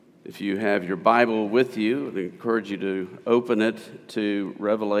If you have your Bible with you, I encourage you to open it to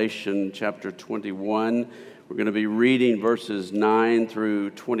Revelation chapter 21. We're going to be reading verses 9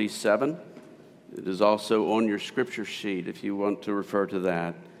 through 27. It is also on your scripture sheet if you want to refer to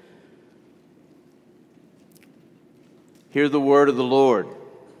that. Hear the word of the Lord.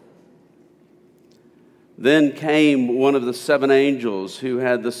 Then came one of the seven angels who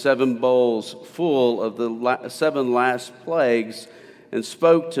had the seven bowls full of the seven last plagues and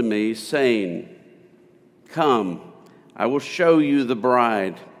spoke to me, saying, "Come, I will show you the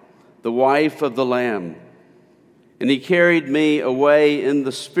bride, the wife of the Lamb." And he carried me away in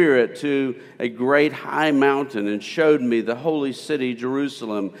the Spirit to a great high mountain and showed me the holy city,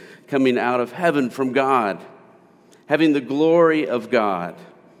 Jerusalem, coming out of heaven from God, having the glory of God,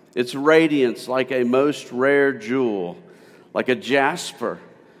 its radiance like a most rare jewel, like a jasper,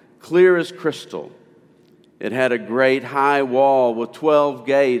 clear as crystal. It had a great high wall with 12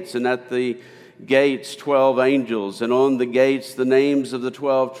 gates, and at the gates 12 angels, and on the gates the names of the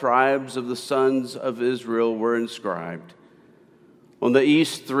 12 tribes of the sons of Israel were inscribed. On the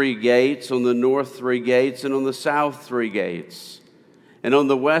east 3 gates, on the north 3 gates, and on the south 3 gates, and on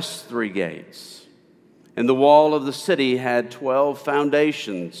the west 3 gates. And the wall of the city had 12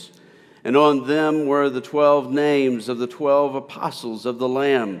 foundations, and on them were the 12 names of the 12 apostles of the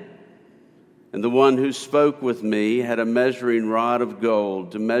Lamb. And the one who spoke with me had a measuring rod of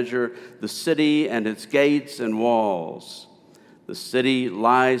gold to measure the city and its gates and walls. The city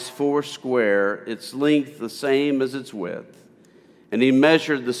lies 4 square, its length the same as its width. And he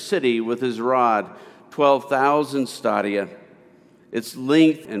measured the city with his rod, 12,000 stadia. Its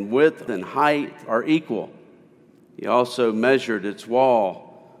length and width and height are equal. He also measured its wall,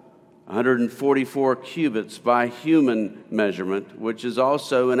 144 cubits by human measurement, which is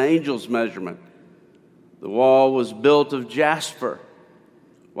also an angel's measurement. The wall was built of jasper,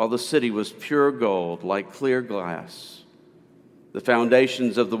 while the city was pure gold, like clear glass. The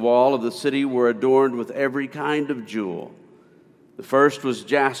foundations of the wall of the city were adorned with every kind of jewel. The first was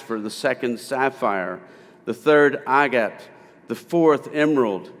jasper, the second sapphire, the third agate, the fourth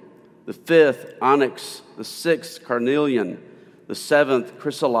emerald, the fifth onyx, the sixth carnelian, the seventh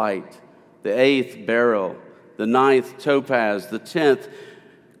chrysolite, the eighth beryl, the ninth topaz, the 10th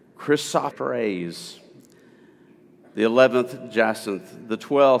chrysoprase, the 11th jacinth, the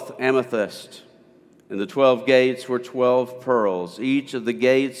 12th amethyst. And the 12 gates were 12 pearls, each of the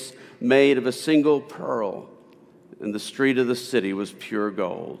gates made of a single pearl. And the street of the city was pure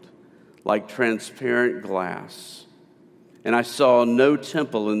gold, like transparent glass. And I saw no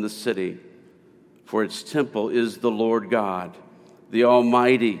temple in the city, for its temple is the Lord God, the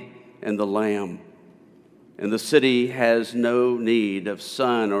Almighty, and the Lamb. And the city has no need of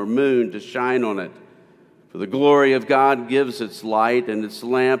sun or moon to shine on it, for the glory of God gives its light, and its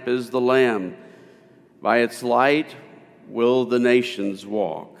lamp is the Lamb. By its light will the nations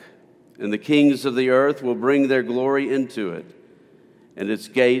walk, and the kings of the earth will bring their glory into it, and its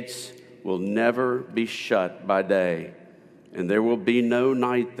gates will never be shut by day, and there will be no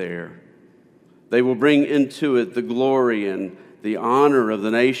night there. They will bring into it the glory and the honor of the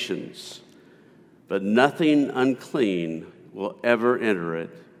nations, but nothing unclean will ever enter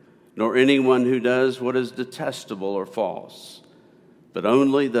it, nor anyone who does what is detestable or false, but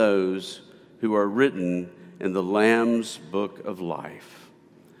only those who are written in the Lamb's book of life.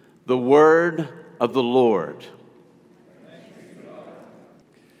 The word of the Lord.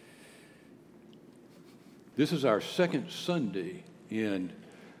 This is our second Sunday in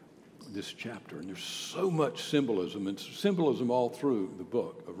this chapter, and there's so much symbolism, and symbolism all through the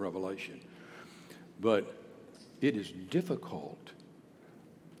book of Revelation. But it is difficult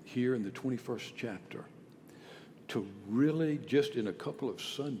here in the 21st chapter to really, just in a couple of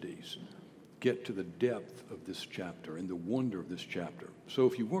Sundays, get to the depth of this chapter and the wonder of this chapter. So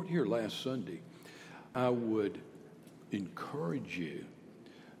if you weren't here last Sunday, I would encourage you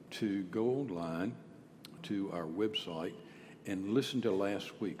to go online to our website and listen to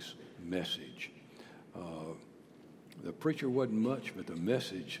last week's message. The preacher wasn't much, but the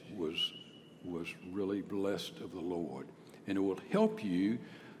message was really blessed of the Lord. And it will help you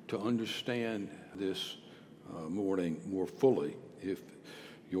to understand this morning more fully if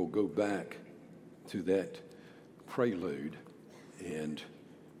you'll go back to that prelude and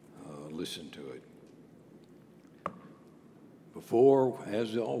listen to it.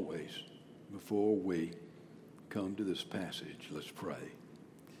 As always, before we come to this passage, let's pray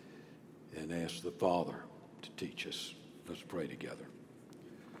and ask the Father to teach us. Let's pray together.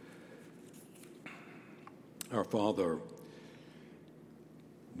 Our Father,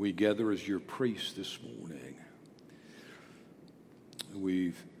 we gather as your priests this morning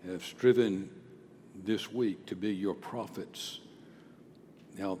We have striven this week to be your prophets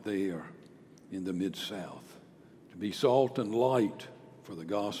out there in the Mid-South, to be salt and light for the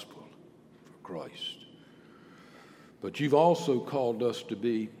gospel, for Christ. But you've also called us to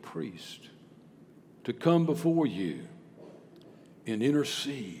be priests, to come before you and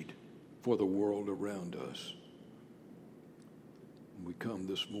intercede for the world around us. We come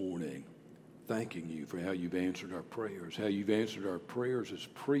this morning thanking you for how you've answered our prayers, how you've answered our prayers as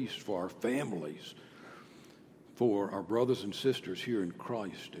priests for our families, for our brothers and sisters here in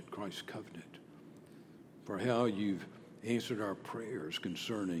Christ, at Christ's covenant, for how you've answered our prayers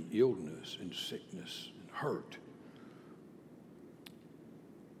concerning illness and sickness and hurt.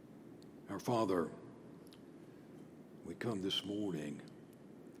 Our Father, we come this morning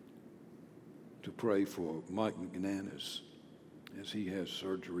to pray for Mike McNannis as he has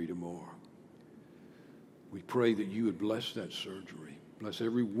surgery tomorrow. We pray that you would bless that surgery, bless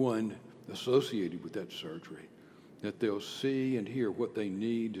everyone associated with that surgery, that they'll see and hear what they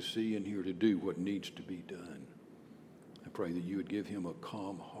need to see and hear to do what needs to be done. I pray that you would give him a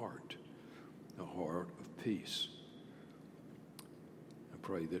calm heart, a heart of peace. I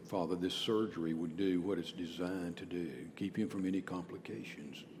pray that, Father, this surgery would do what it's designed to do, keep him from any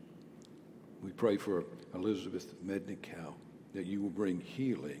complications. We pray for Elizabeth Mednicow, that you will bring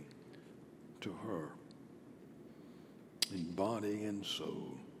healing to her in body and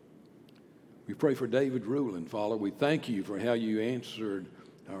soul. We pray for David Rulin, Father. We thank you for how you answered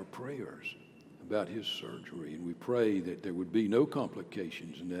our prayers about his surgery, and we pray that there would be no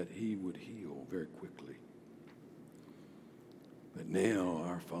complications and that he would heal very quickly. But now,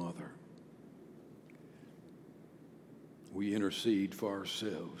 our Father, we intercede for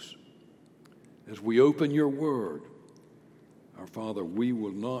ourselves. As we open your word, our Father, we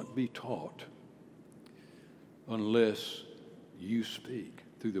will not be taught unless you speak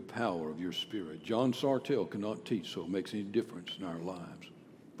through the power of your Spirit. John Sartell cannot teach so it makes any difference in our lives.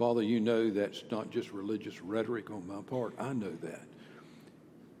 Father, you know that's not just religious rhetoric on my part. I know that.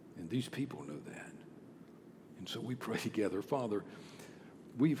 And these people know that. And so we pray together. Father,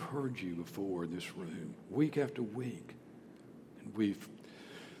 we've heard you before in this room, week after week. And we've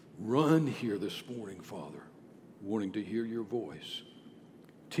run here this morning, Father, wanting to hear your voice.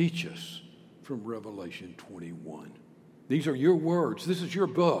 Teach us from Revelation 21. These are your words. This is your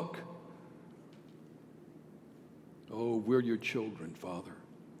book. Oh, we're your children, Father.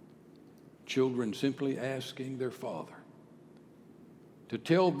 Children simply asking their Father to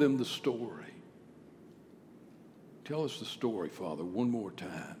tell them the story. Tell us the story, Father, one more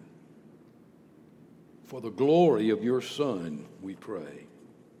time. For the glory of your Son, we pray.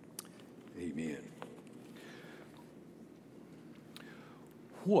 Amen.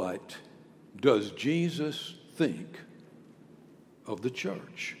 What does Jesus think of the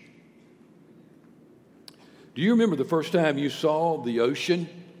church? Do you remember the first time you saw the ocean?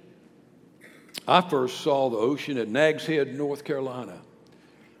 I first saw the ocean at Nags Head, North Carolina.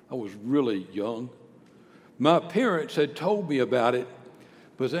 I was really young. My parents had told me about it,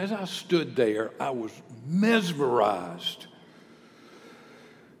 but as I stood there, I was mesmerized.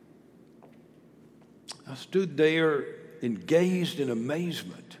 I stood there and gazed in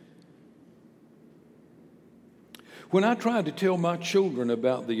amazement. When I tried to tell my children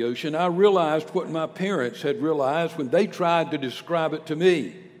about the ocean, I realized what my parents had realized when they tried to describe it to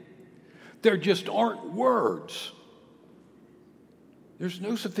me. There just aren't words. There's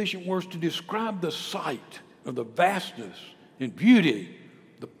no sufficient words to describe the sight of the vastness and beauty,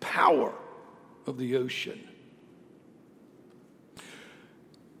 the power of the ocean.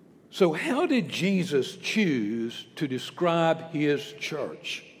 So how did Jesus choose to describe his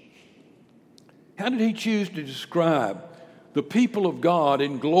church? How did he choose to describe the people of God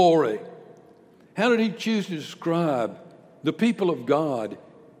in glory? How did he choose to describe the people of God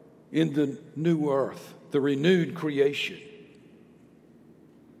in the new earth, the renewed creation?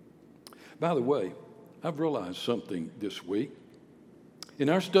 By the way, I've realized something this week. In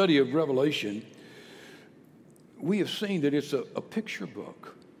our study of Revelation, we have seen that it's a picture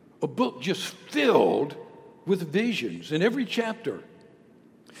book, a book just filled with visions in every chapter.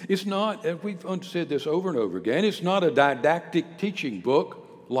 It's not, and we've said this over and over again, it's not a didactic teaching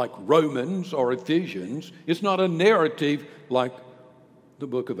book like Romans or Ephesians. It's not a narrative like the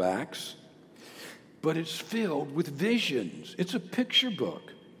book of Acts, but it's filled with visions. It's a picture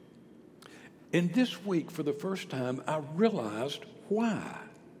book. And this week, for the first time, I realized why.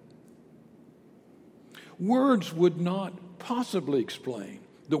 Words would not possibly explain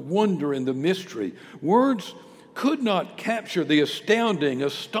the wonder and the mystery. Words could not capture the astounding,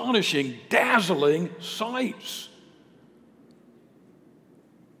 astonishing, dazzling sights.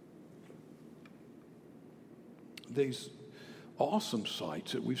 these awesome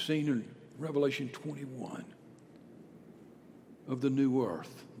sights that we've seen in Revelation 21 of the new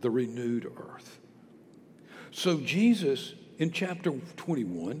earth, the renewed earth. So Jesus, in chapter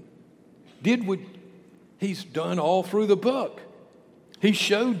 21, did what he's done all through the book. He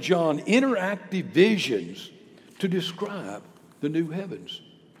showed John interactive visions to describe the new heavens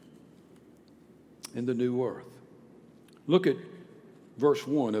and the new earth. Look at verse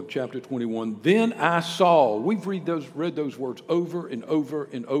 1 of chapter 21. Then I saw. We've read those words over and over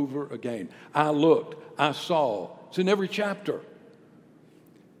and over again. I looked. I saw. It's in every chapter.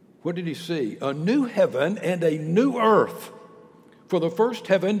 What did he see? A new heaven and a new earth. For the first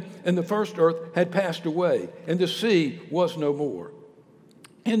heaven and the first earth had passed away, and the sea was no more.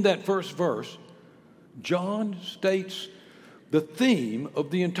 In that first verse, John states the theme of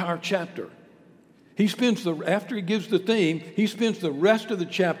the entire chapter. After he gives the theme, he spends the rest of the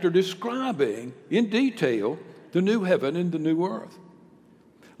chapter describing in detail the new heaven and the new earth.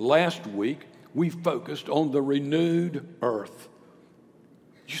 Last week, we focused on the renewed earth.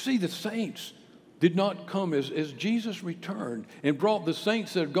 You see, the saints did not come as Jesus returned and brought the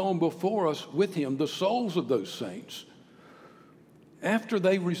saints that had gone before us with him, the souls of those saints. After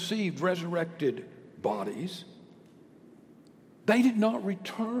they received resurrected bodies, they did not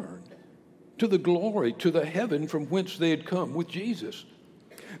return to the glory, to the heaven from whence they had come with Jesus.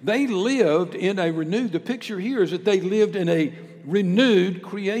 They lived in a renewed, the picture here is that they lived in a renewed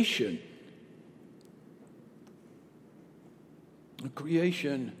creation. A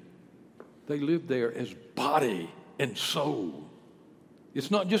creation, they lived there as body and soul.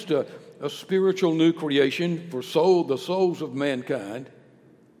 It's not just a spiritual new creation for the souls of mankind.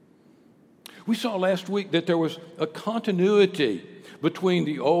 We saw last week that there was a continuity between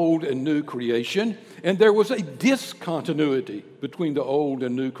the old and new creation, and there was a discontinuity between the old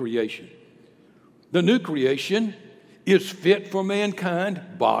and new creation. The new creation is fit for mankind,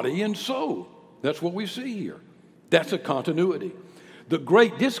 body and soul. That's what we see here. That's a continuity. The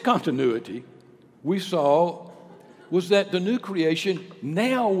great discontinuity we saw was that the new creation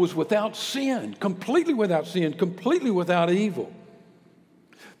now was without sin, completely without evil.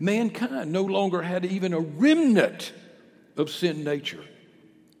 Mankind no longer had even a remnant of sin nature.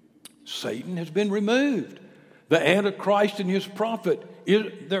 Satan has been removed. The Antichrist and his prophet,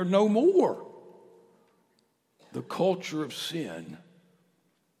 they're no more. The culture of sin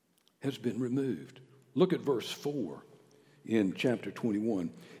has been removed. Look at verse 4 in chapter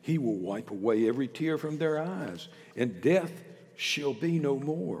 21. He will wipe away every tear from their eyes, and death shall be no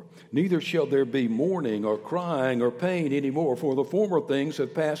more. Neither shall there be mourning or crying or pain anymore, for the former things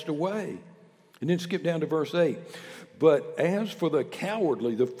have passed away. And then skip down to verse 8. But as for the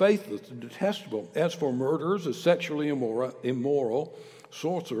cowardly, the faithless, the detestable, as for murderers, the sexually immoral,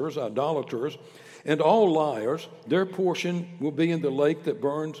 sorcerers, idolaters, and all liars, their portion will be in the lake that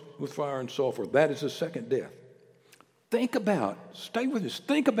burns with fire and sulfur. That is the second death. Stay with us,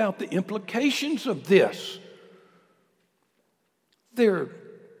 think about the implications of this. There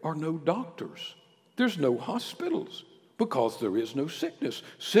are no doctors. There's no hospitals because there is no sickness.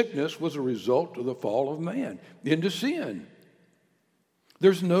 Sickness was a result of the fall of man into sin.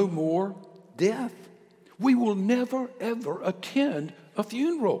 There's no more death. We will never, ever attend a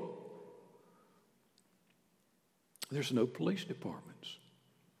funeral. There's no police departments.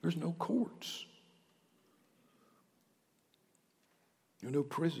 There's no courts. There are no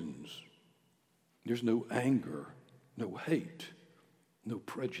prisons. There's no anger, no hate, no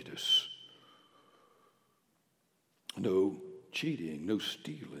prejudice, no cheating, no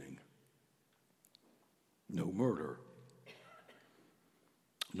stealing, no murder,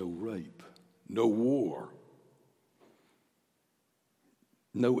 no rape, no war,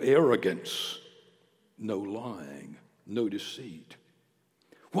 no arrogance, no lying, no deceit.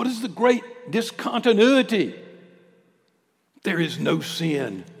 What is the great discontinuity? There is no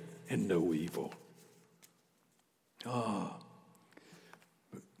sin and no evil.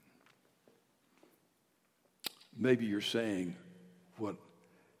 Maybe you're saying what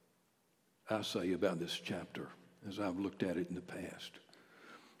I say about this chapter as I've looked at it in the past.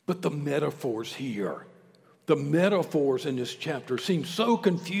 But the metaphors here, the metaphors in this chapter seem so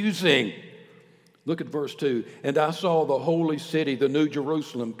confusing. Look at verse 2. And I saw the holy city, the new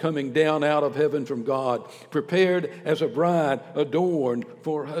Jerusalem, coming down out of heaven from God, prepared as a bride adorned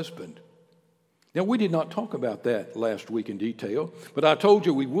for her husband. Now, we did not talk about that last week in detail, but I told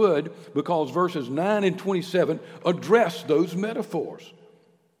you we would because verses 9 and 27 address those metaphors.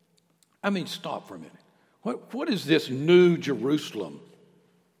 I mean, stop for a minute. What is this new Jerusalem?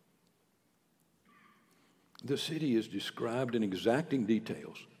 The city is described in exacting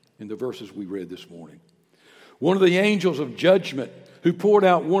details in the verses we read this morning. one of the angels of judgment, who poured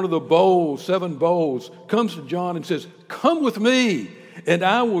out one of the bowls, 7 bowls, comes to John and says, "Come with me, and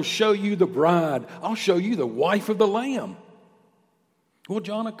I will show you the bride. I'll show you the wife of the Lamb." Well,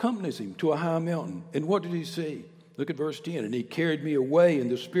 John accompanies him to a high mountain. And what did he see? Look at verse 10. "And he carried me away in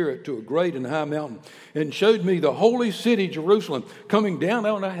the Spirit to a great and high mountain, and showed me the holy city, Jerusalem, coming down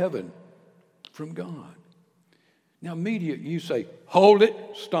out of heaven from God." Now, immediately you say, "Hold it,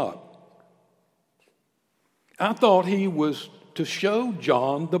 stop." I thought he was to show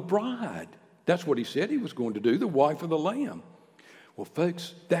John the bride. That's what he said he was going to do, the wife of the Lamb. Well,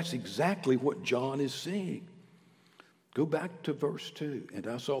 folks, that's exactly what John is seeing. Go back to verse 2. "And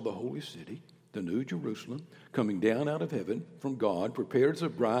I saw the holy city, the new Jerusalem, coming down out of heaven from God, prepared as a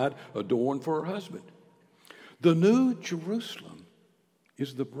bride adorned for her husband." The new Jerusalem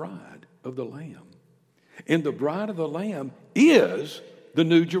is the bride of the Lamb. And the bride of the Lamb is the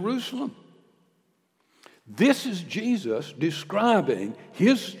new Jerusalem. This is Jesus describing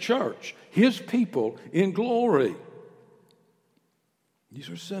his church, his people in glory. These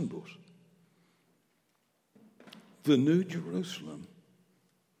are symbols. The new Jerusalem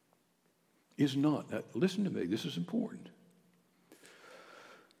is not, now listen to me, this is important.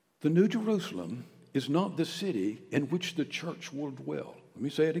 The new Jerusalem is not the city in which the church will dwell. Let me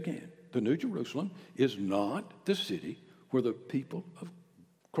say it again. The new Jerusalem is not the city where the people of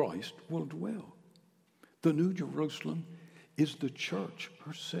Christ will dwell. The new Jerusalem is the church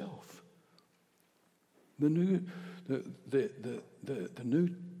herself. The new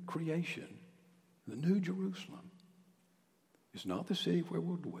creation, the new Jerusalem, is not the city where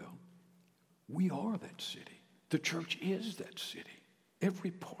we'll dwell. We are that city. The church is that city, every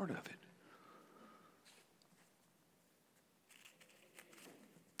part of it.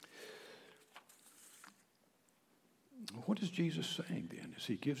 What is Jesus saying then as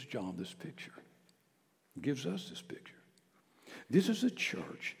he gives John this picture? He gives us this picture. This is a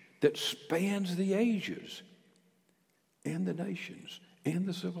church that spans the ages and the nations and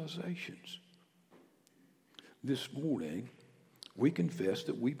the civilizations. This morning, we confessed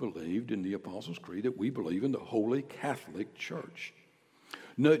that we believed in the Apostles' Creed, that we believe in the Holy Catholic Church.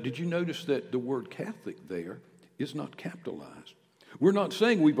 No, did you notice that the word Catholic there is not capitalized? We're not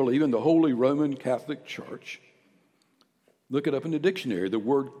saying we believe in the Holy Roman Catholic Church. Look it up in the dictionary. The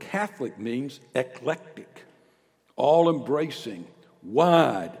word Catholic means eclectic, all-embracing,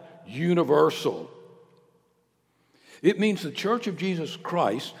 wide, universal. It means the Church of Jesus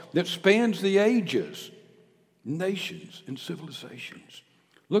Christ that spans the ages, nations, and civilizations.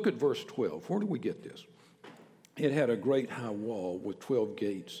 Look at verse 12. Where do we get this? "It had a great high wall with 12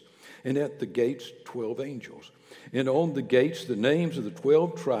 gates, and at the gates 12 angels. And on the gates the names of the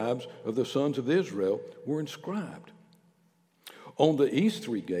 12 tribes of the sons of Israel were inscribed. On the east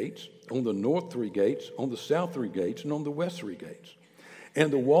 3 gates, on the north 3 gates, on the south 3 gates, and on the west 3 gates.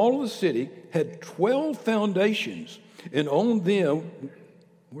 And the wall of the city had 12 foundations, and on them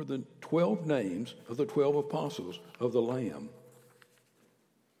were the 12 names of the 12 apostles of the Lamb."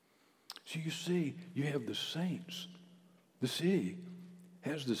 So you see, you have the saints. The city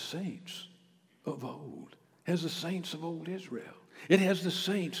has the saints of old, has the saints of old Israel. It has the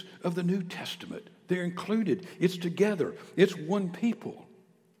saints of the New Testament. They're included. It's together. It's one people.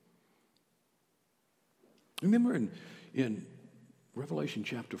 Remember in Revelation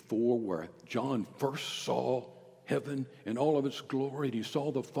chapter 4 where John first saw heaven and all of its glory, and he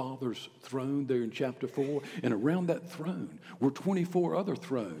saw the Father's throne there in chapter 4, and around that throne were 24 other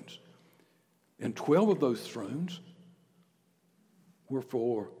thrones. And 12 of those thrones were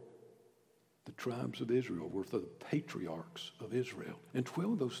for the tribes of Israel, were for the patriarchs of Israel. And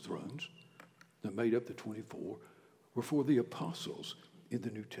 12 of those thrones that made up the 24 were for the apostles in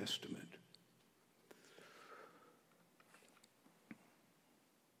the New Testament.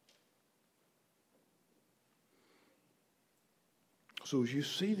 So as you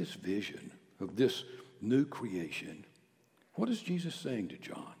see this vision of this new creation, what is Jesus saying to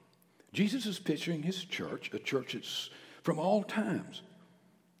John? Jesus is picturing his church, a church that's from all times,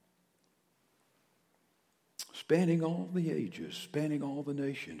 spanning all the ages, spanning all the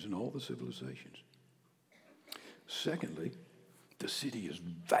nations and all the civilizations. Secondly, the city is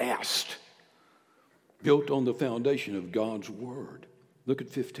vast, built on the foundation of God's word. Look at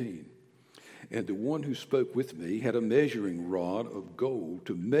 15. "And the one who spoke with me had a measuring rod of gold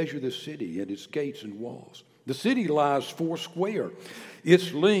to measure the city and its gates and walls. The city lies 4 square,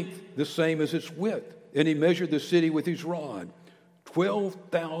 its length the same as its width. And he measured the city with his rod,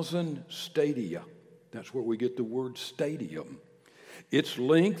 12,000 stadia." That's where we get the word stadium. "Its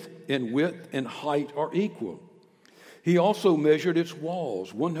length and width and height are equal. He also measured its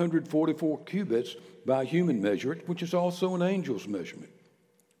walls, 144 cubits by human measure, which is also an angel's measurement.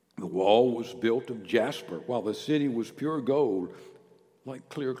 The wall was built of jasper, while the city was pure gold, like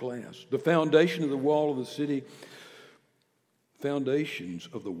clear glass. The foundations of the wall of the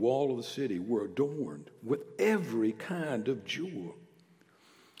city were adorned with every kind of jewel.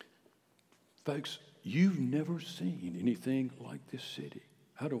 Folks, you've never seen anything like this city.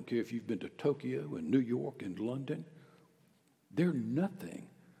 I don't care if you've been to Tokyo and New York and London. They're nothing.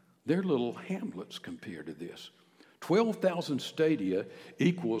 They're little hamlets compared to this. 12,000 stadia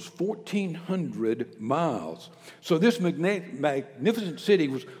equals 1,400 miles. So this magnificent city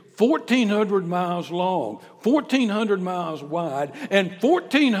was 1,400 miles long, 1,400 miles wide, and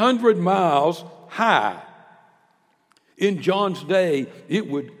 1,400 miles high. In John's day, it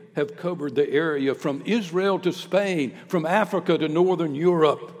would have covered the area from Israel to Spain, from Africa to northern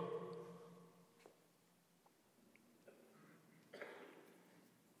Europe.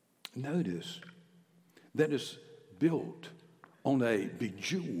 Notice that it's built on a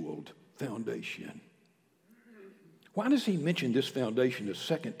bejeweled foundation. Why does he mention this foundation a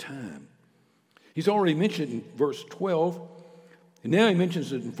second time? He's already mentioned it in verse 12, and now he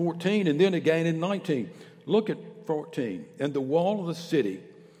mentions it in 14, and then again in 19. Look at 14. And the wall of the city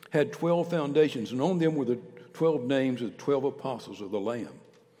had 12 foundations, and on them were the 12 names of the 12 apostles of the Lamb.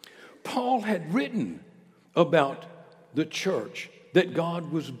 Paul had written about the church that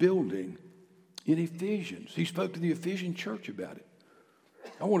God was building in Ephesians. He spoke to the Ephesian church about it.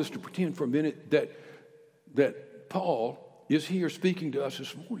 I want us to pretend for a minute that Paul is here speaking to us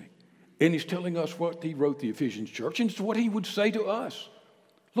this morning, and he's telling us what he wrote the Ephesian church, and it's what he would say to us.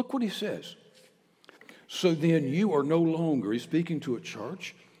 Look what he says. So then you are no longer, he's speaking to a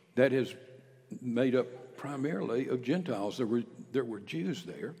church that is made up primarily of Gentiles. There were Jews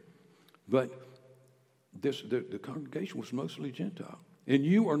there, but the congregation was mostly Gentile. And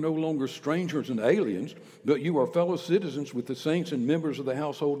you are no longer strangers and aliens, but you are fellow citizens with the saints and members of the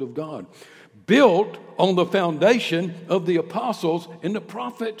household of God, built on the foundation of the apostles and the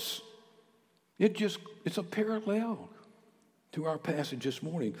prophets. It's a parallel to our passage this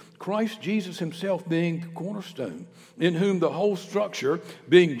morning. Christ Jesus himself being the cornerstone, in whom the whole structure,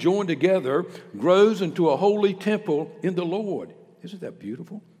 being joined together, grows into a holy temple in the Lord. Isn't that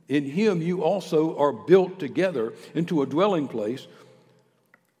beautiful? In him you also are built together into a dwelling place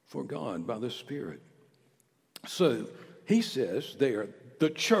for God by the Spirit. So he says there, the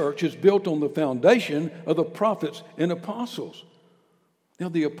church is built on the foundation of the prophets and apostles. Now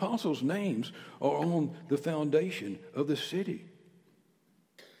the apostles' names are on the foundation of the city,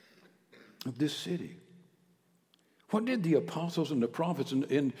 of this city. What did the apostles and the prophets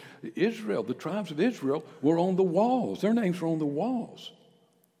in Israel, the tribes of Israel, were on the walls? Their names were on the walls.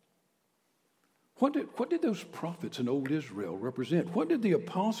 What did those prophets in old Israel represent? What did the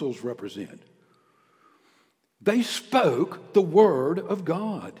apostles represent? They spoke the word of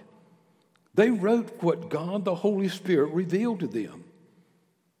God. They wrote what God, the Holy Spirit, revealed to them.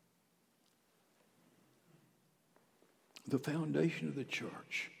 The foundation of the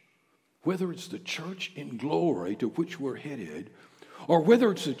church, whether it's the church in glory to which we're headed, or whether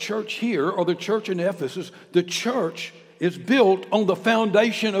it's the church here or the church in Ephesus, the church is built on the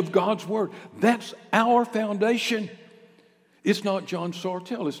foundation of God's word. That's our foundation. It's not John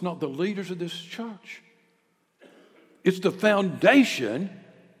Sartell. It's not the leaders of this church. It's the foundation.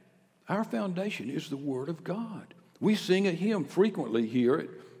 Our foundation is the word of God. We sing a hymn frequently here,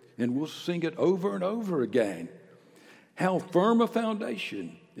 and we'll sing it over and over again. How firm a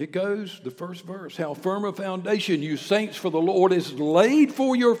foundation. It goes, the first verse, how firm a foundation, you saints, for the Lord is laid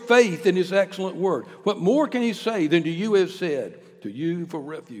for your faith in his excellent word. What more can he say than to you has said, to you for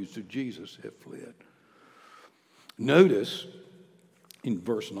refuge, to Jesus have fled. Notice in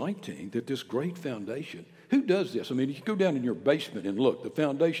verse 19 that this great foundation, who does this? I mean, you can go down in your basement and look, the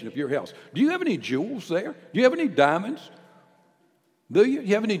foundation of your house. Do you have any jewels there? Do you have any diamonds? Do you? Do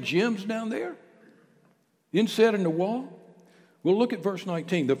you have any gems down there? Inset in the wall? Well, look at verse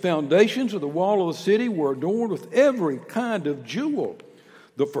 19. The foundations of the wall of the city were adorned with every kind of jewel.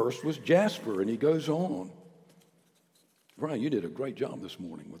 The first was jasper, and he goes on. Brian, you did a great job this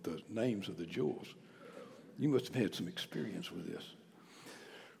morning with the names of the jewels. You must have had some experience with this.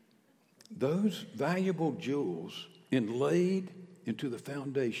 Those valuable jewels inlaid into the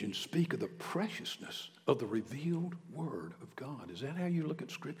foundation speak of the preciousness of the revealed word of God. Is that how you look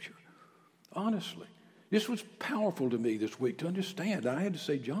at Scripture? Honestly. This was powerful to me this week to understand. I had to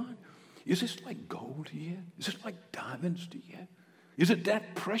say, John, is this like gold to you? Is this like diamonds to you? Is it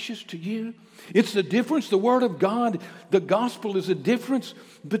that precious to you? It's the difference. The Word of God, the gospel is a difference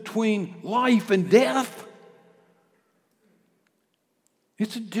between life and death.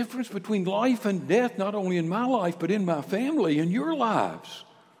 It's a difference between life and death, not only in my life, but in my family and your lives.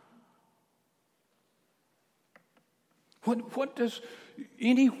 What does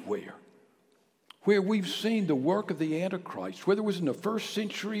anywhere where we've seen the work of the Antichrist, whether it was in the first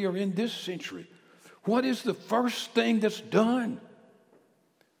century or in this century, what is the first thing that's done?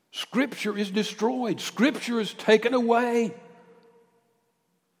 Scripture is destroyed. Scripture is taken away.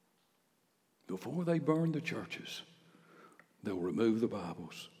 Before they burn the churches, they'll remove the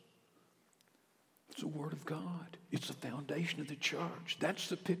Bibles. It's the Word of God. It's the foundation of the church. That's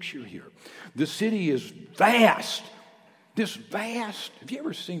the picture here. The city is vast. This vast. Have you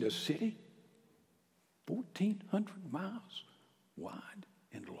ever seen a city? 1,400 miles wide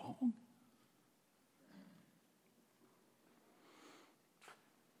and long.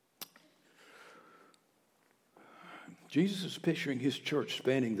 Jesus is picturing his church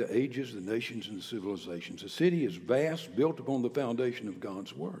spanning the ages, the nations, and the civilizations. The city is vast, built upon the foundation of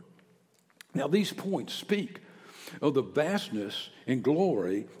God's Word. Now, these points speak of the vastness and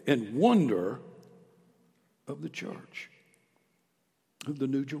glory and wonder of the church, of the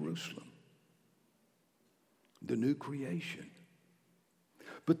New Jerusalem, the new creation.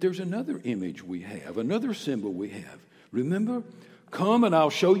 But there's another image we have, another symbol we have. Remember, come and I'll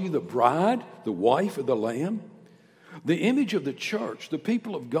show you the bride, the wife of the Lamb. The image of the church, the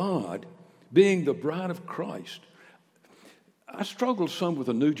people of God, being the bride of Christ. I struggled some with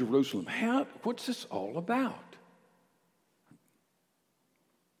the New Jerusalem. What's this all about?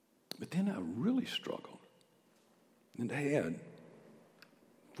 But then I really struggled and had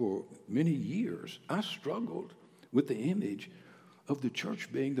for many years, I struggled with the image of the church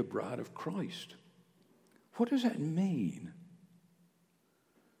being the bride of Christ. What does that mean?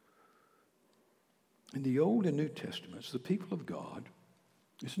 In the Old and New Testaments, the people of God,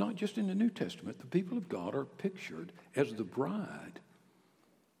 it's not just in the New Testament, the people of God are pictured as the bride,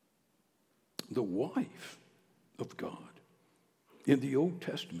 the wife of God. In the Old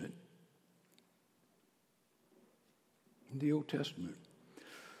Testament,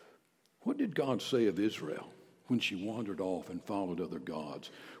 what did God say of Israel when she wandered off and followed other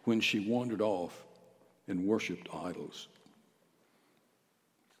gods, when she wandered off and worshiped idols?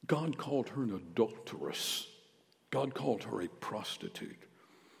 God called her an adulteress. God called her a prostitute.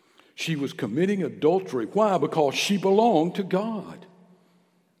 She was committing adultery. Why? Because she belonged to God.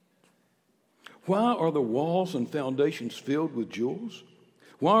 Why are the walls and foundations filled with jewels?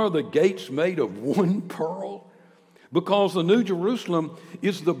 Why are the gates made of one pearl? Because the New Jerusalem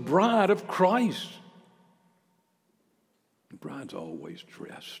is the bride of Christ. The bride's always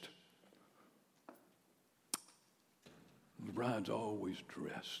dressed. The bride's always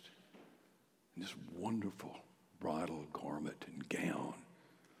dressed in this wonderful bridal garment and gown.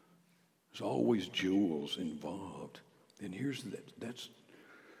 There's always jewels involved. And here's the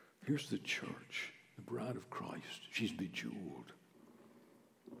church, the bride of Christ. She's bejeweled.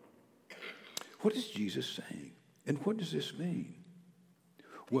 What is Jesus saying? And what does this mean?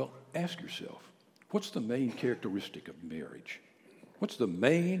 Well, ask yourself, what's the main characteristic of marriage? What's the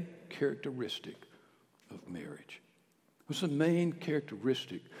main characteristic of marriage? What's the main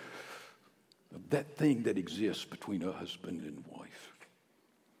characteristic of that thing that exists between a husband and wife?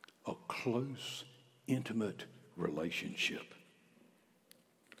 A close, intimate relationship.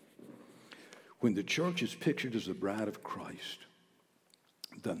 When the church is pictured as the bride of Christ,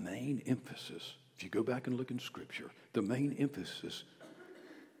 the main emphasis, if you go back and look in Scripture, the main emphasis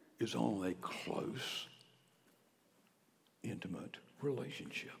is on a close, intimate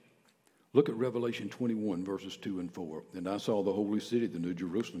relationship. Look at Revelation 21, verses 2 and 4. And I saw the holy city, the New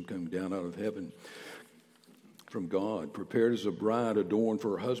Jerusalem, coming down out of heaven from God, prepared as a bride adorned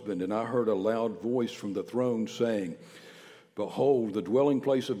for her husband. And I heard a loud voice from the throne saying, Behold, the dwelling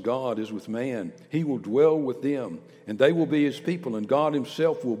place of God is with man. He will dwell with them, and they will be his people, and God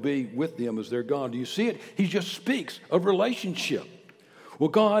himself will be with them as their God. Do you see it? He just speaks of relationship. Well,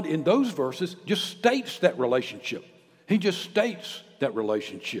 God, in those verses, just states that relationship. He just states that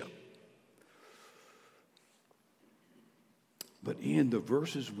relationship. But in the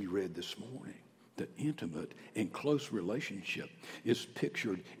verses we read this morning, the intimate and close relationship is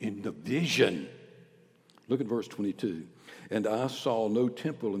pictured in the vision. Look at verse 22. And I saw no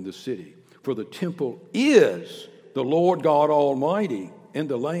temple in the city, for the temple is the Lord God Almighty and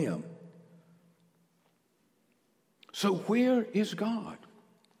the Lamb. So where is God?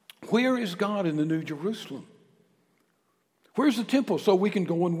 Where is God in the New Jerusalem? Where's the temple so we can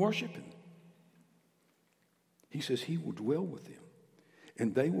go and worship him? He says he will dwell with them,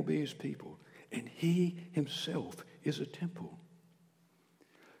 and they will be his people, and he himself is a temple.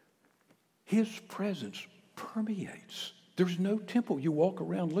 His presence permeates There's no temple. You walk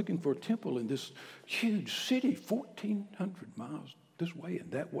around looking for a temple in this huge city, 1,400 miles this way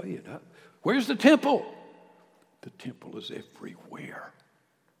and that way and up. Where's the temple? The temple is everywhere.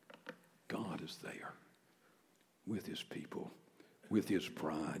 God is there with his people, with his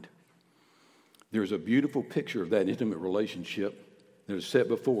bride. There's a beautiful picture of that intimate relationship that is set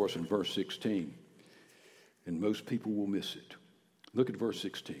before us in verse 16. And most people will miss it. Look at verse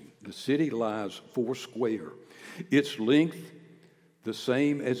 16. The city lies foursquare, its length the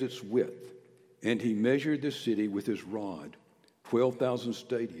same as its width. And he measured the city with his rod, 12,000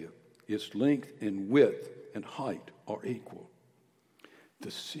 stadia. Its length and width and height are equal.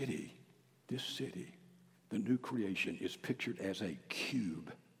 The city, this city, the new creation, is pictured as a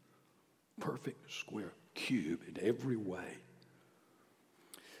cube. Perfect square cube in every way.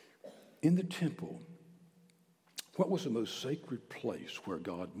 In the temple, what was the most sacred place where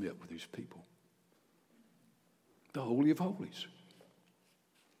God met with his people? The Holy of Holies.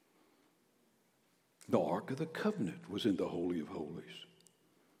 The Ark of the Covenant was in the Holy of Holies.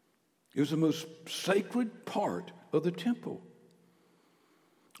 It was the most sacred part of the temple.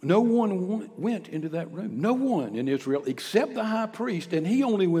 No one went into that room. No one in Israel except the high priest, and he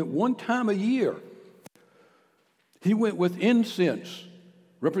only went one time a year. He went with incense,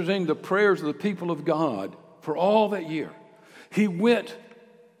 representing the prayers of the people of God for all that year. He went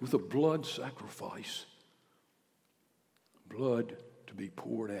with a blood sacrifice, blood to be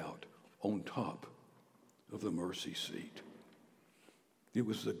poured out on top of the mercy seat. It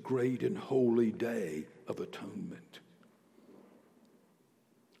was the great and holy day of atonement.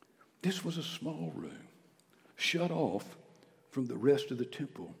 This was a small room, shut off from the rest of the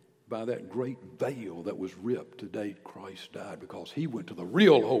temple by that great veil that was ripped the day Christ died, because he went to the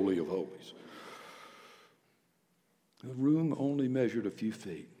real Holy of Holies. The room only measured a few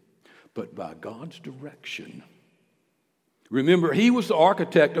feet, but by God's direction. Remember, he was the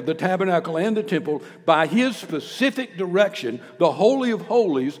architect of the tabernacle and the temple. By his specific direction, the Holy of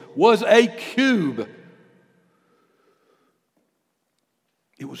Holies was a cube.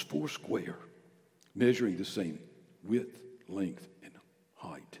 It was foursquare, measuring the same width, length, and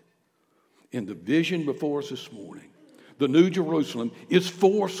height. In the vision before us this morning, the New Jerusalem is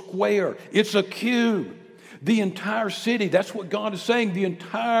foursquare. It's a cube. The entire city, that's what God is saying, the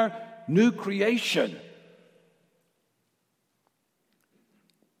entire new creation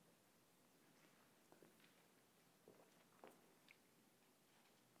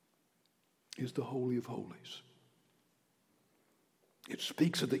is the Holy of Holies. It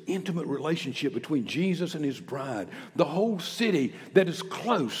speaks of the intimate relationship between Jesus and his bride, the whole city that is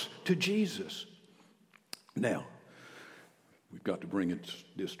close to Jesus. Now, we've got to bring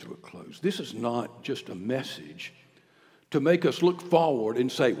this to a close. This is not just a message to make us look forward and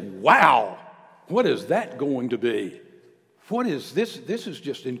say, wow, what is that going to be? What is this? This is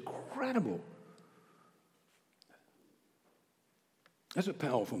just incredible. That's a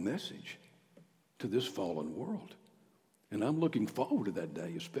powerful message to this fallen world. And I'm looking forward to that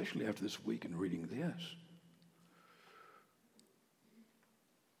day, especially after this week and reading this.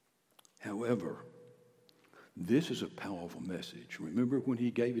 However, this is a powerful message. Remember when he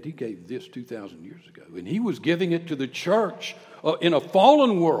gave it? He gave this 2,000 years ago. And he was giving it to the church in a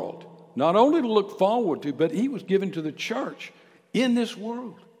fallen world, not only to look forward to, but he was given to the church in this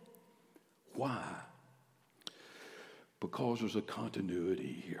world. Why? Because there's a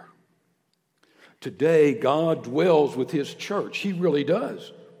continuity here. Today, God dwells with his church. He really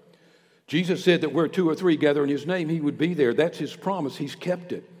does. Jesus said that where two or three gather in his name, he would be there. That's his promise. He's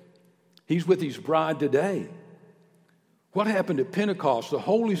kept it. He's with his bride today. What happened at Pentecost? The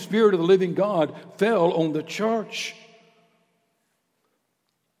Holy Spirit of the living God fell on the church.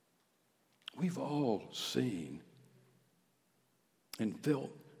 We've all seen and felt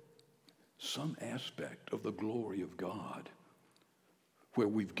some aspect of the glory of God where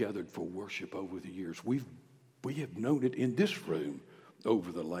we've gathered for worship over the years. We have known it in this room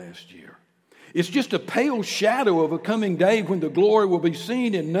over the last year. It's just a pale shadow of a coming day when the glory will be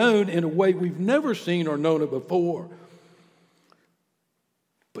seen and known in a way we've never seen or known it before.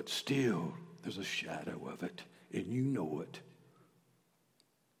 But still, there's a shadow of it, and you know it.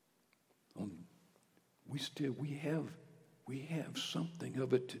 We have something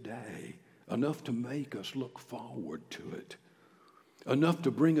of it today, enough to make us look forward to it. Enough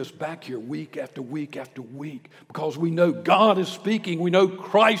to bring us back here week after week after week, because we know God is speaking. We know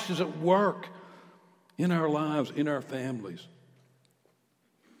Christ is at work in our lives, in our families.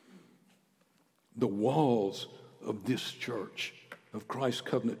 The walls of this church, of Christ's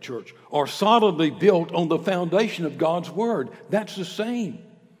Covenant Church, are solidly built on the foundation of God's Word. That's the same.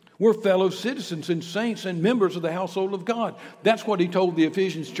 We're fellow citizens and saints and members of the household of God. That's what he told the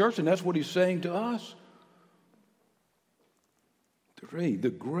Ephesians church, and that's what he's saying to us. 3,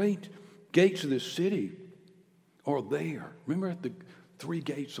 the great gates of the city are there. Remember the 3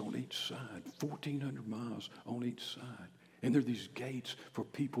 gates on each side, 1,400 miles on each side. And there are these gates for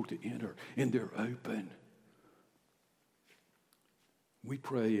people to enter, and they're open. We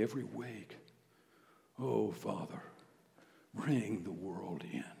pray every week, oh, Father, bring the world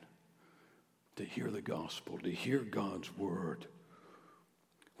in to hear the gospel, to hear God's word.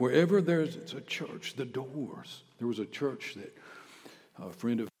 Wherever there's a church, the doors. There was a church that a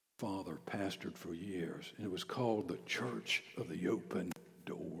friend of my father pastored for years, and it was called the Church of the Open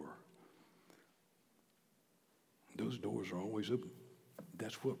Door. Those doors are always open.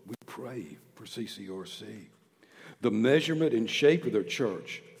 That's what we pray for CCRC. The measurement and shape of their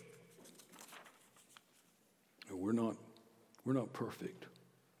church. We're not perfect.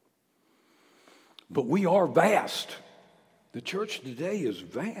 But we are vast. The church today is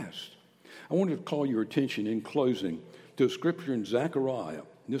vast. I wanted to call your attention in closing to a scripture in Zechariah.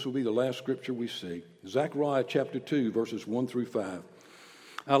 This will be the last scripture we see. Zechariah chapter 2, verses 1 through 5.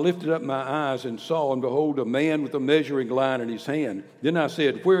 I lifted up my eyes and saw, and behold, a man with a measuring line in his hand. Then I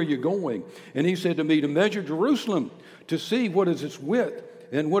said, where are you going? And he said to me, to measure Jerusalem, to see what is its width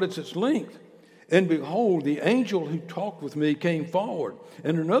and what is its length. And behold, the angel who talked with me came forward,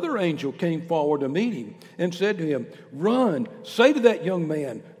 and another angel came forward to meet him and said to him, run, say to that young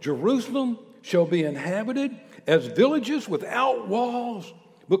man, Jerusalem shall be inhabited as villages without walls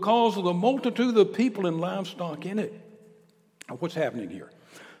because of the multitude of the people and livestock in it. Now, what's happening here?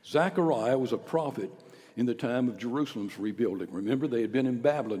 Zechariah was a prophet in the time of Jerusalem's rebuilding. Remember, they had been in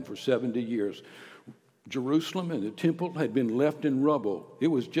Babylon for 70 years. Jerusalem and the temple had been left in rubble. It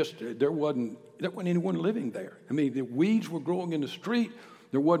was just, there wasn't anyone living there. I mean, the weeds were growing in the street.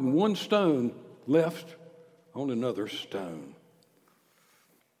 There wasn't one stone left on another stone.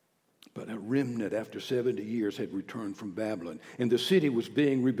 But a remnant after 70 years had returned from Babylon, and the city was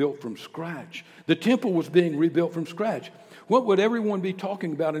being rebuilt from scratch. The temple was being rebuilt from scratch. What would everyone be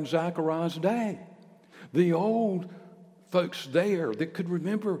talking about in Zechariah's day? The old folks there that could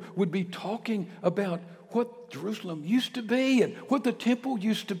remember would be talking about what Jerusalem used to be and what the temple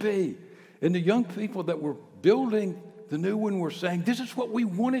used to be. And the young people that were building the new one were saying, this is what we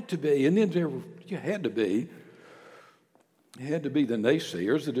want it to be. And then you had to be the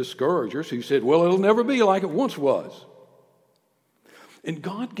naysayers, the discouragers who said, well, it'll never be like it once was. And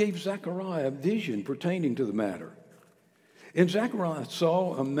God gave Zechariah a vision pertaining to the matter. And Zechariah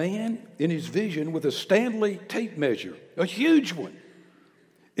saw a man in his vision with a Stanley tape measure, a huge one.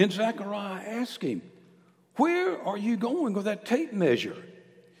 And Zechariah asked him, where are you going with that tape measure?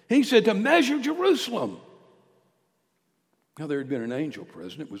 He said, to measure Jerusalem. Now, there had been an angel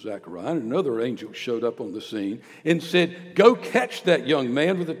present with Zechariah, and another angel showed up on the scene and said, go catch that young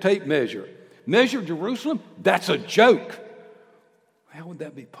man with a tape measure. Measure Jerusalem? That's a joke. How would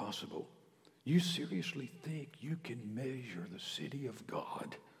that be possible? You seriously think you can measure the city of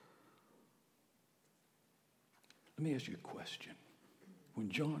God? Let me ask you a question. When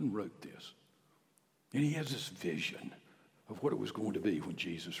John wrote this, and he has this vision of what it was going to be when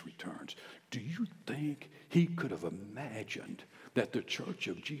Jesus returns, do you think he could have imagined that the church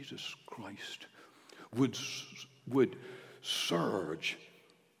of Jesus Christ would surge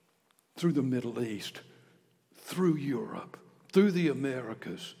through the Middle East, through Europe, through the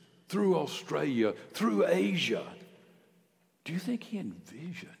Americas, through Australia, through Asia? Do you think he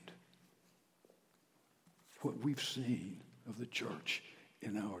envisioned what we've seen of the church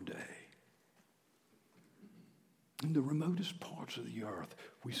in our day? In the remotest parts of the earth,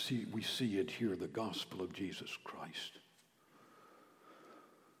 we see it here, the gospel of Jesus Christ.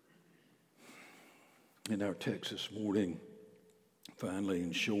 In our text this morning, finally,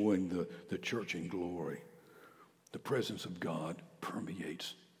 in showing the church in glory, the presence of God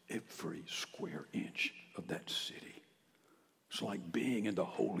permeates every square inch of that city. It's like being in the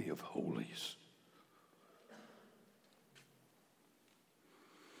Holy of Holies.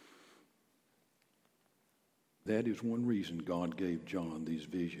 That is one reason God gave John these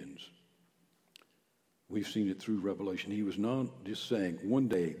visions. We've seen it through Revelation. He was not just saying, one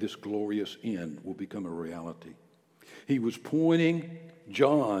day this glorious end will become a reality. He was pointing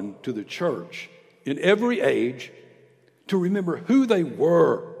John to the church in every age to remember who they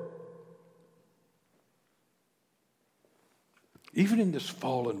were. Even in this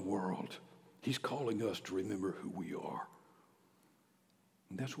fallen world, he's calling us to remember who we are.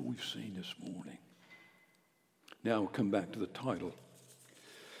 And that's what we've seen this morning. Now we'll come back to the title.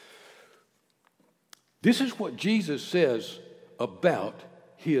 This is what Jesus says about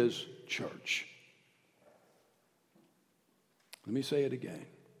his church. Let me say it again.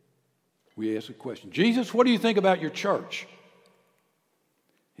 We ask a question, Jesus, what do you think about your church?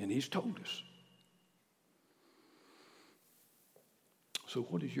 And he's told us. So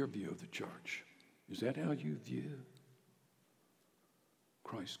what is your view of the church? Is that how you view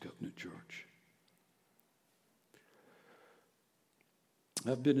Christ Covenant Church?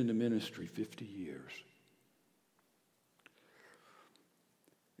 I've been in the ministry 50 years.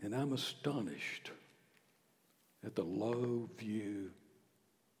 And I'm astonished at the low view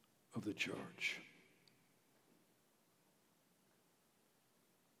of the church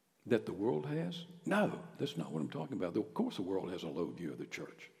that the world has? No, that's not what I'm talking about. Of course the world has a low view of the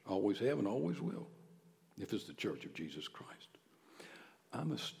church. Always have and always will, if it's the church of Jesus Christ.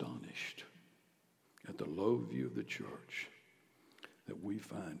 I'm astonished at the low view of the church that we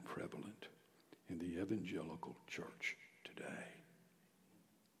find prevalent in the evangelical church today.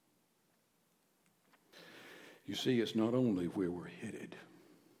 You see, it's not only where we're headed.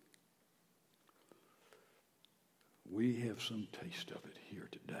 We have some taste of it here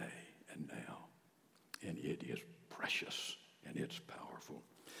today and now, and it is precious and it's powerful.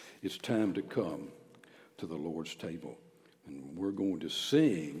 It's time to come to the Lord's table, and we're going to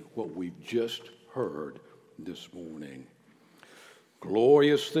sing what we've just heard this morning.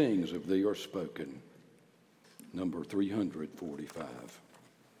 Glorious things of thee are spoken. Number 345.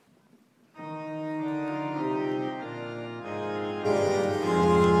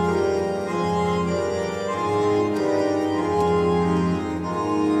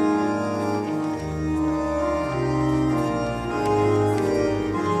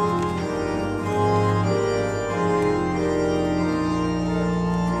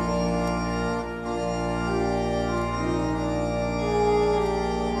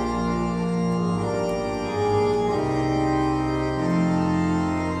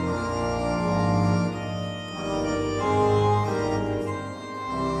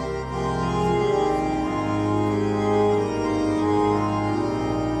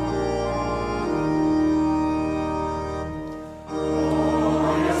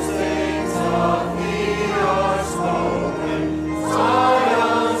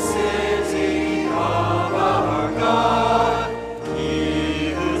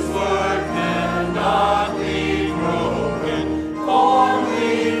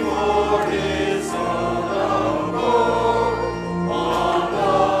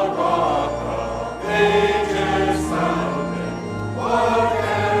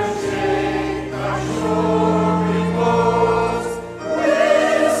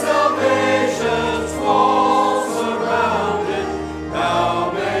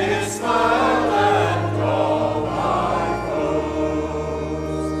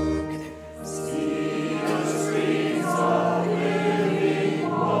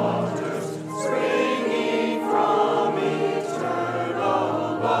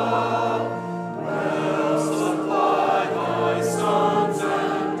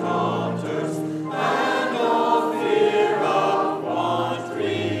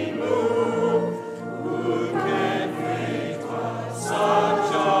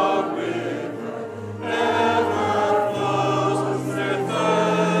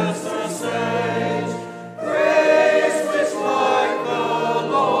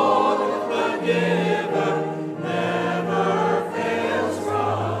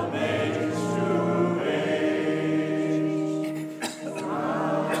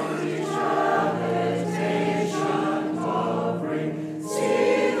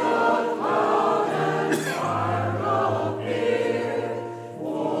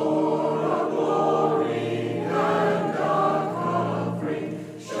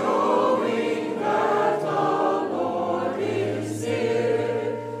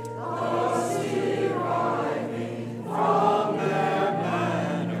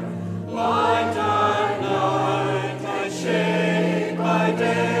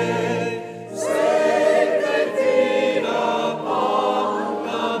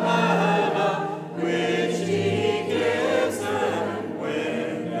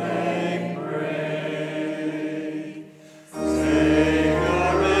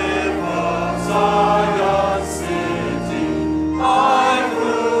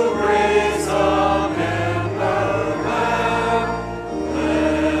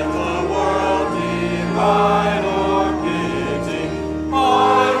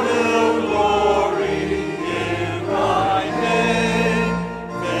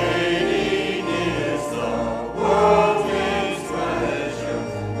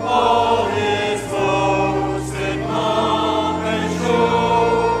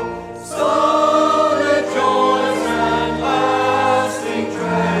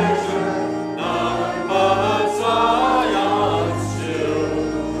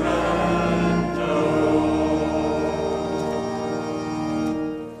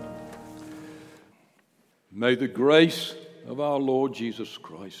 May the grace of our Lord Jesus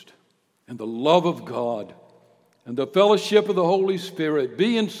Christ and the love of God and the fellowship of the Holy Spirit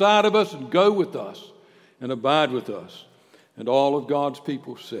be inside of us and go with us and abide with us. And all of God's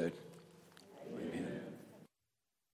people said,